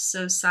mine. And I'm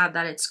so sad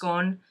that it's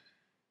gone,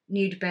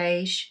 nude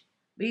beige.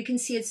 But you can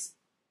see it's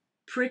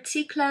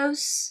pretty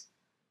close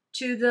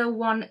to the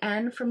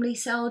 1N from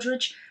Lisa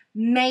Eldridge.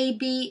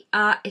 Maybe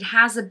it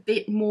has a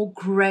bit more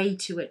gray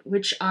to it,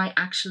 which I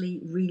actually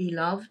really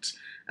loved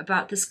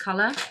about this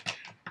color.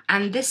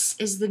 And this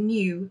is the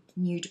new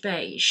nude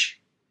beige,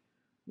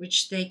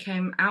 which they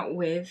came out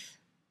with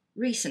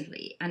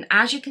recently. And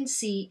as you can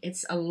see,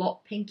 it's a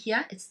lot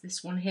pinkier. It's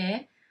this one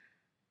here,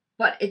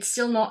 but it's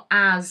still not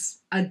as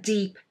a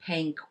deep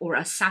pink or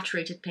a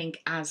saturated pink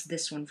as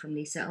this one from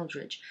Lisa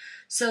Eldridge.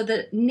 So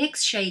the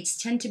NYX shades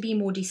tend to be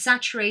more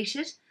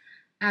desaturated,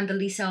 and the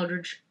Lisa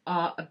Eldridge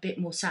are a bit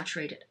more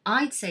saturated.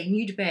 I'd say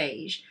nude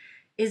beige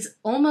is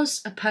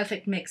almost a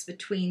perfect mix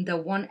between the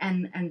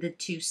 1N and the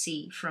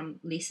 2C from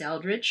Lisa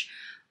Eldridge.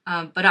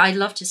 But I'd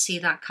love to see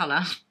that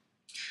color,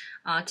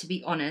 to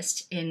be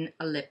honest, in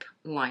a lip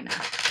liner.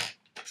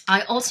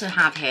 I also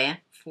have here,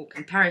 for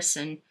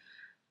comparison,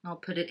 I'll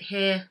put it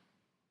here.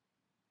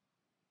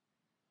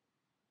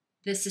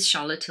 This is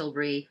Charlotte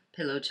Tilbury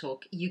Pillow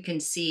Talk. You can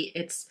see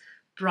it's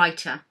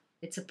brighter.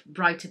 It's a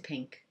brighter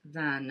pink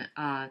than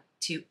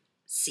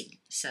 2C.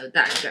 So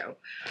there you go.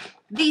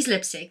 These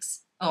lipsticks,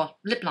 or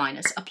lip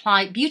liners,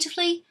 apply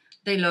beautifully.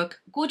 They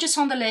look gorgeous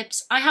on the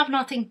lips. I have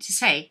nothing to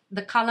say.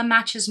 The color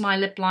matches my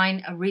lip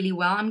line really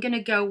well. I'm going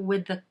to go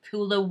with the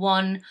cooler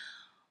one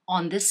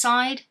on this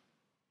side.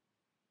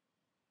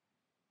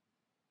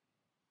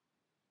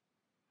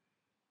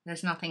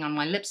 There's nothing on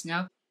my lips,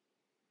 no.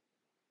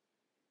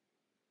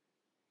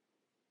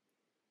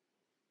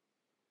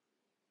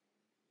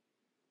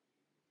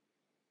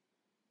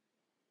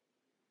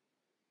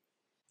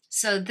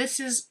 So this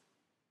is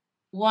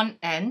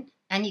 1N,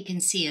 and you can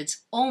see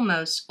it's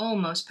almost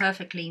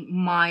perfectly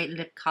my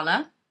lip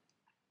color.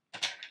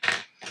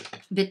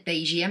 A bit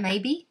beigeier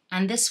maybe.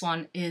 And this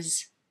one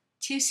is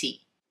 2C.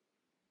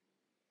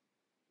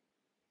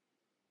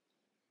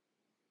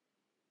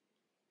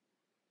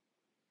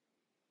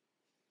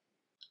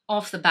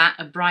 Off the bat,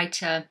 a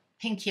brighter,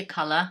 pinkier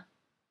color.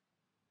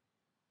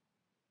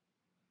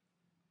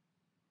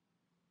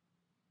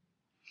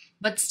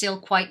 But still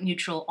quite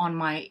neutral on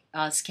my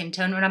skin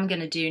tone. What I'm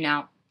going to do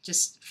now,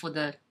 just for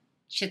the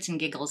shits and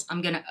giggles,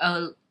 I'm going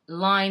to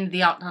line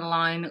the outer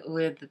line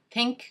with the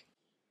pink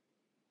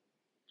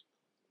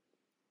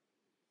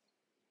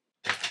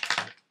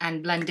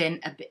and blend in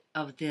a bit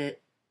of the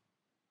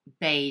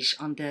beige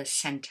on the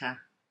center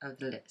of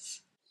the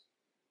lips.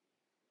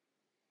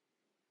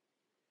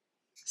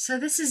 So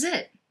this is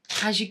it.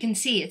 As you can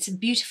see, it's a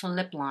beautiful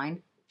lip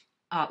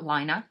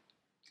liner.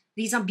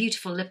 These are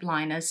beautiful lip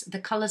liners. The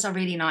colors are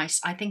really nice.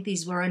 I think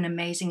these were an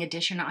amazing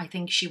addition. I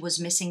think she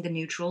was missing the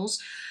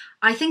neutrals.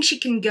 I think she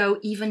can go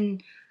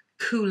even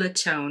cooler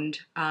toned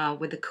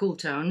with the cool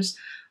tones,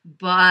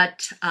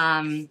 but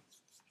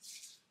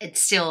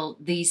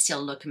these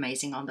still look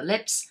amazing on the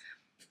lips.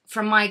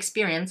 From my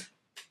experience,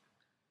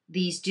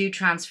 these do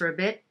transfer a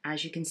bit,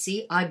 as you can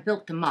see. I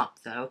built them up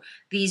though.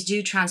 These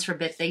do transfer a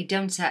bit. They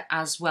don't set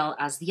as well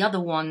as the other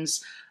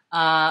ones,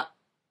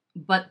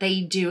 but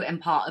they do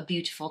impart a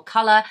beautiful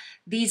color.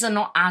 These are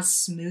not as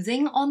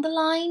smoothing on the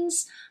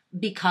lines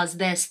because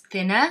they're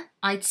thinner,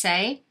 I'd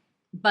say,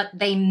 but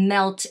they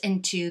melt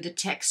into the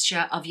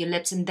texture of your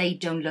lips and they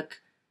don't look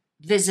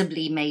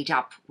visibly made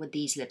up with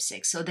these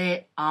lipsticks. So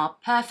they are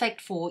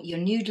perfect for your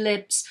nude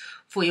lips,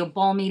 for your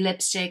balmy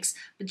lipsticks,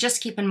 but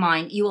just keep in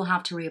mind you will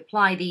have to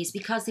reapply these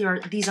because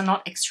these are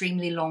not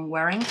extremely long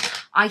wearing.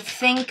 I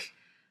think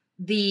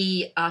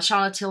the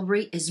Charlotte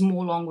Tilbury is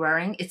more long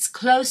wearing. It's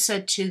closer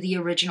to the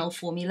original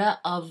formula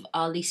of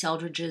Lisa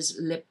Eldridge's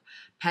lip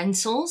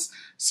pencils.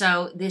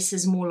 So this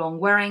is more long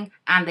wearing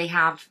and they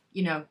have,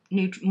 you know,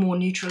 more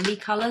neutrally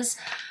colors.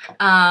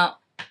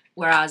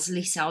 Whereas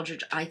Lisa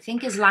Eldridge, I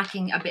think, is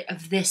lacking a bit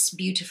of this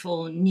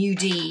beautiful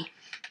nudie,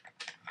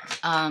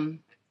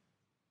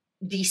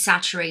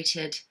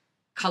 desaturated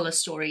color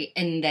story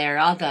in their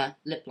other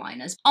lip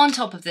liners. On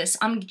top of this,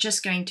 I'm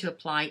just going to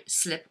apply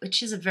Slip,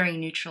 which is a very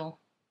neutral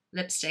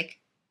lipstick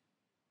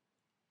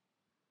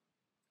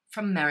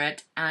from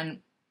Merit, and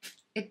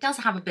it does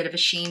have a bit of a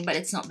sheen, but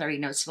it's not very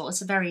noticeable.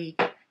 It's a very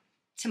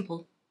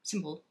simple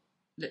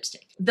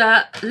lipstick.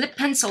 The lip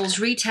pencils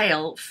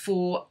retail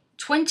for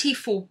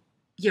 24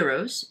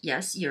 euros,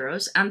 yes,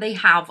 euros, and they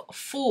have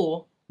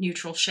 4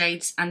 neutral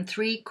shades and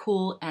 3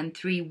 cool and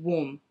 3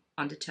 warm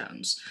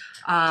undertones.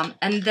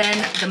 And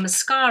then the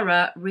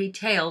mascara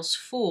retails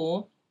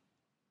for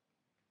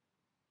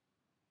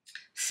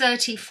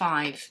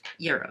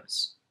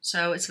 €35.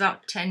 So it's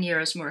about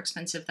 €10 more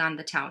expensive than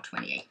the Tau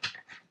 28.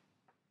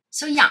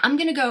 So yeah, I'm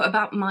gonna go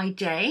about my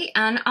day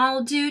and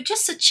I'll do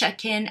just a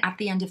check-in at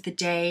the end of the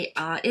day.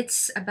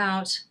 It's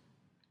about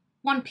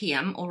 1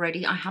 p.m.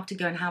 already. I have to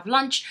go and have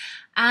lunch,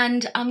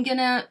 and I'm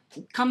gonna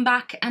come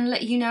back and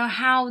let you know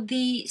how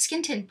the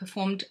skin tint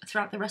performed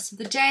throughout the rest of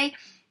the day.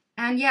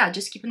 And yeah,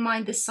 just keep in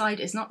mind this side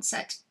is not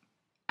set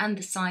and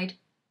this side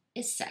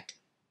is set.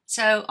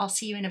 So I'll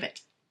see you in a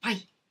bit.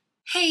 Bye.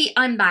 Hey,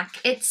 I'm back.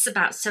 It's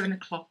about 7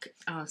 o'clock,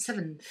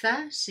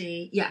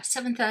 7:30. Yeah,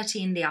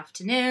 7:30 in the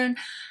afternoon.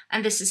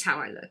 And this is how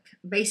I look.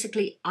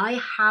 Basically,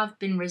 I have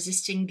been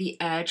resisting the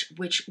urge,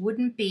 which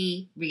wouldn't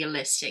be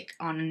realistic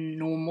on a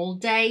normal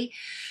day,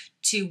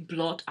 to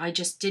blot. I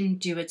just didn't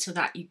do it so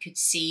that you could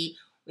see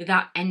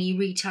without any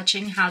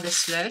retouching how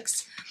this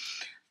looks.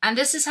 And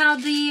this is how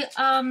the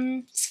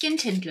skin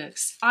tint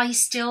looks. I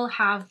still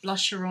have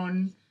blusher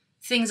on.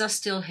 Things are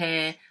still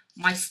here.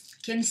 My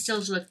skin still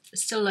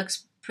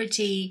looks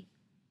pretty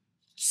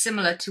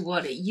similar to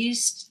what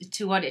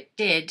it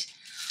did.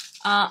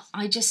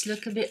 I just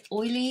look a bit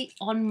oily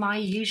on my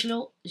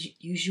usual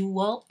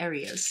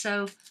areas.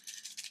 So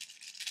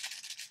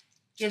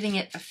giving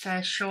it a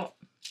fair shot.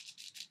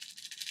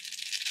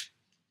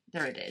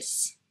 There it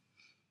is.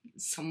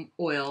 Some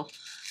oil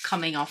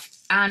coming off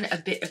and a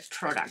bit of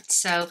product.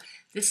 So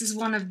this is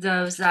one of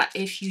those that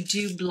if you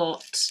do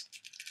blot,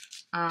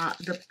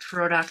 the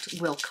product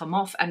will come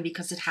off, and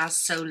because it has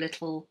so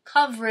little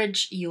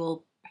coverage,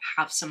 you'll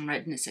have some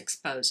redness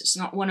exposed. It's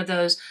not one of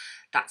those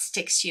that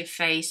sticks to your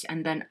face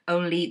and then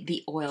only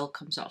the oil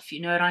comes off, you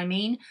know what I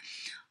mean?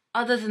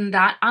 Other than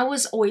that, I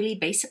was oily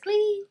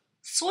basically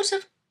sort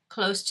of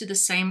close to the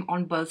same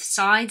on both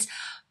sides,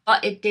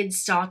 but it did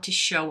start to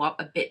show up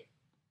a bit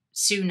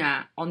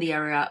sooner on the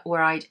area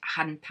where I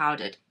hadn't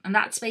powdered, and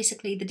that's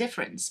basically the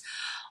difference.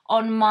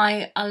 On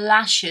my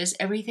lashes,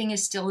 everything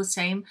is still the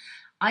same.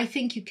 I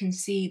think you can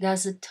see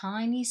there's a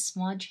tiny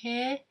smudge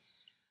here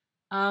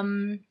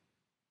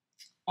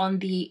on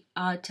the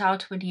Tau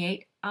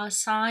 28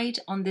 side.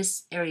 On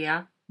this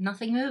area,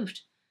 nothing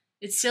moved.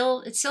 It's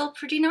still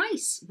pretty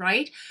nice,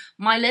 right?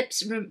 My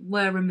lips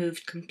were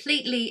removed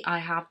completely. I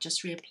have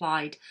just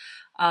reapplied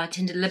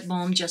tinted lip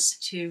balm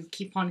just to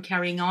keep on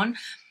carrying on.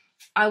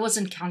 I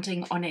wasn't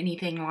counting on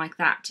anything like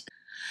that.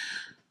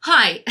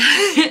 Hi,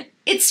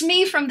 it's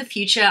me from the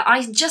future.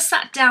 I just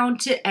sat down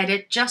to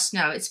edit,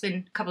 it's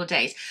been a couple of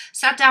days,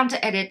 sat down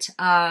to edit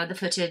the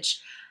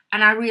footage,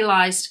 and I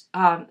realized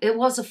it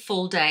was a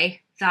full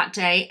day that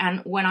day,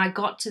 and when I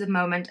got to the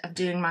moment of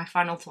doing my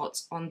final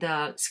thoughts on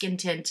the skin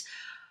tint,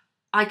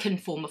 I couldn't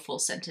form a full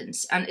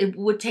sentence, and it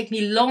would take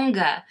me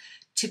longer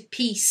to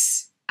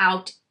piece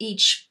out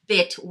each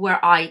bit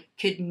where I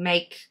could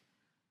make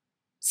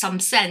some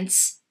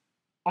sense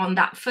on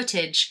that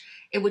footage.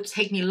 It would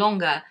take me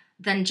longer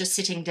than just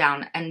sitting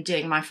down and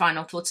doing my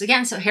final thoughts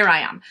again. So here I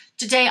am.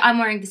 Today I'm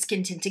wearing the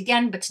skin tint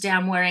again, but today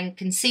I'm wearing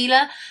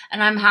concealer,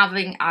 and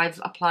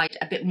I've applied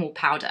a bit more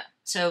powder.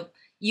 So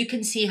you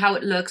can see how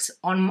it looks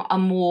on a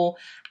more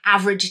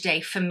average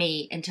day for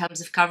me in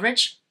terms of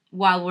coverage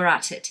while we're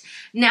at it.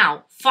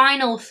 Now,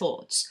 final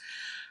thoughts.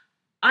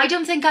 I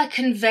don't think I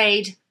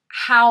conveyed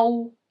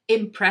how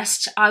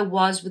impressed I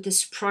was with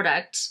this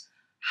product,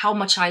 how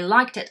much I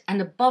liked it,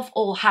 and above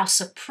all, how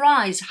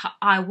surprised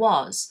I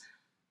was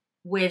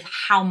with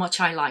how much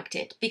I liked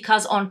it.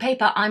 Because on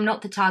paper, I'm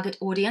not the target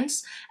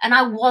audience, and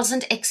I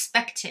wasn't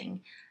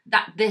expecting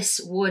that this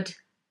would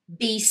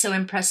be so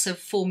impressive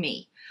for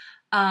me.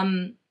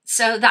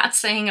 So that's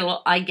saying a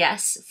lot, I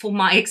guess, for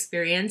my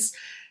experience.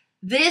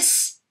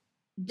 This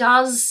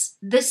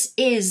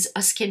is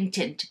a skin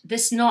tint.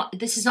 This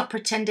is not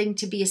pretending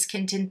to be a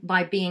skin tint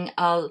by being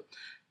a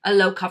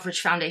low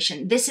coverage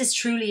foundation. This is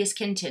truly a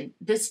skin tint.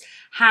 This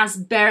has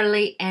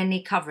barely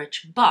any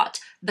coverage, but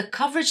the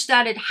coverage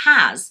that it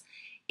has,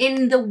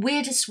 in the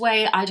weirdest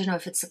way, I don't know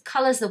if it's the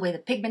colors, the way the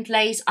pigment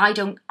lays, I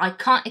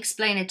can't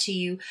explain it to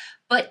you,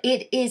 but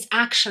it is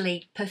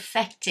actually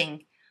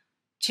perfecting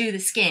to the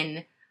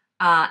skin,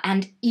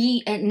 and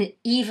it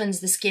evens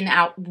the skin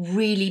out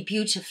really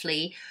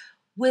beautifully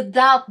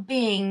without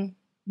being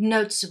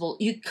noticeable.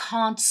 You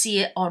can't see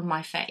it on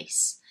my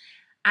face.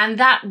 And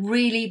that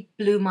really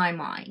blew my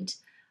mind.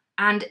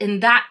 And in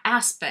that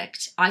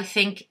aspect, I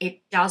think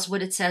it does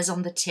what it says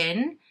on the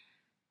tin.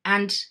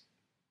 And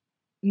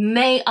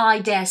may I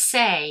dare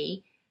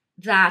say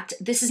that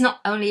this is not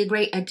only a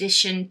great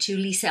addition to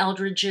Lisa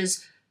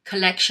Eldridge's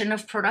collection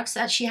of products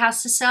that she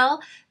has to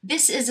sell,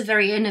 this is a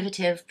very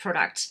innovative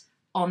product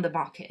on the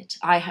market.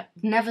 I have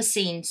never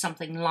seen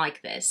something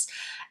like this.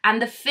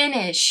 And the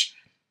finish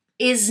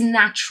is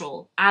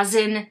natural, as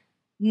in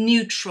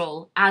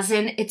neutral, as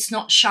in it's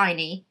not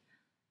shiny,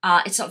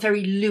 it's not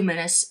very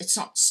luminous, it's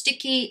not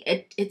sticky,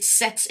 it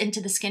sets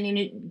into the skin and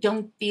you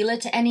don't feel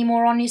it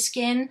anymore on your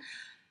skin,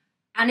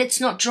 and it's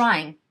not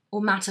drying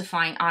or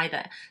mattifying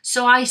either.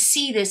 So I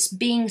see this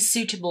being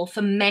suitable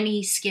for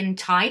many skin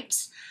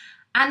types,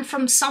 And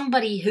from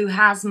somebody who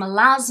has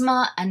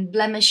melasma and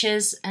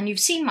blemishes, and you've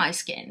seen my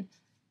skin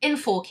in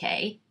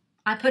 4K,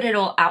 I put it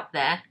all out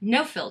there,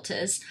 no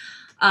filters,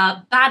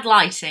 bad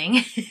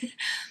lighting.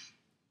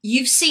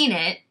 You've seen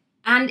it,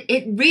 and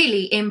it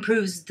really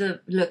improves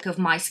the look of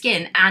my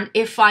skin. And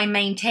if I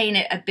maintain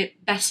it a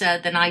bit better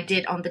than I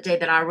did on the day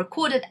that I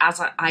recorded,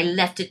 as I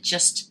left it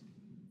just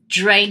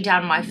drain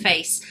down my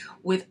face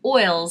with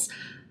oils,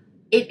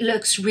 it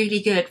looks really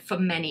good for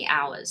many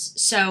hours.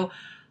 So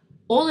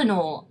all in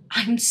all,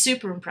 I'm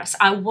super impressed.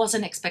 I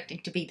wasn't expecting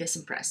to be this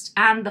impressed.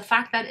 And the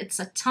fact that it's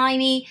a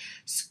tiny,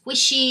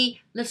 squishy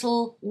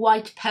little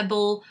white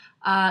pebble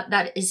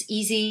that is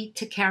easy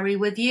to carry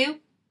with you,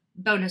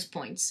 bonus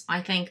points.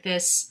 I think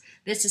this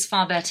is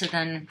far better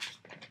than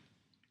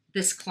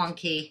this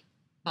clunky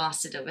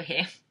bastard over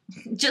here.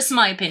 Just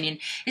my opinion.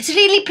 It's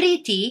really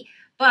pretty,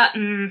 but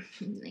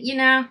you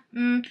know,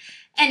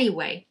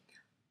 anyway.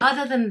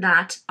 Other than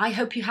that, I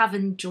hope you have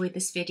enjoyed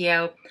this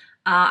video.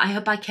 I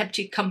hope I kept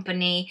you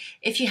company.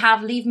 If you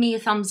have, leave me a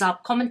thumbs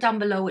up. Comment down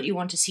below what you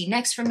want to see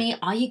next from me.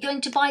 Are you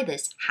going to buy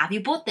this? Have you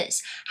bought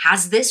this?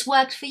 Has this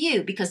worked for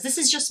you? Because this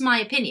is just my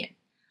opinion.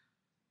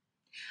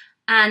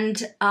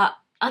 And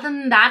other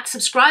than that,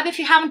 subscribe if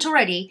you haven't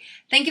already.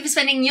 Thank you for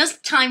spending your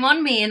time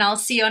on me, and I'll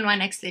see you on my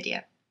next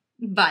video.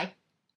 Bye.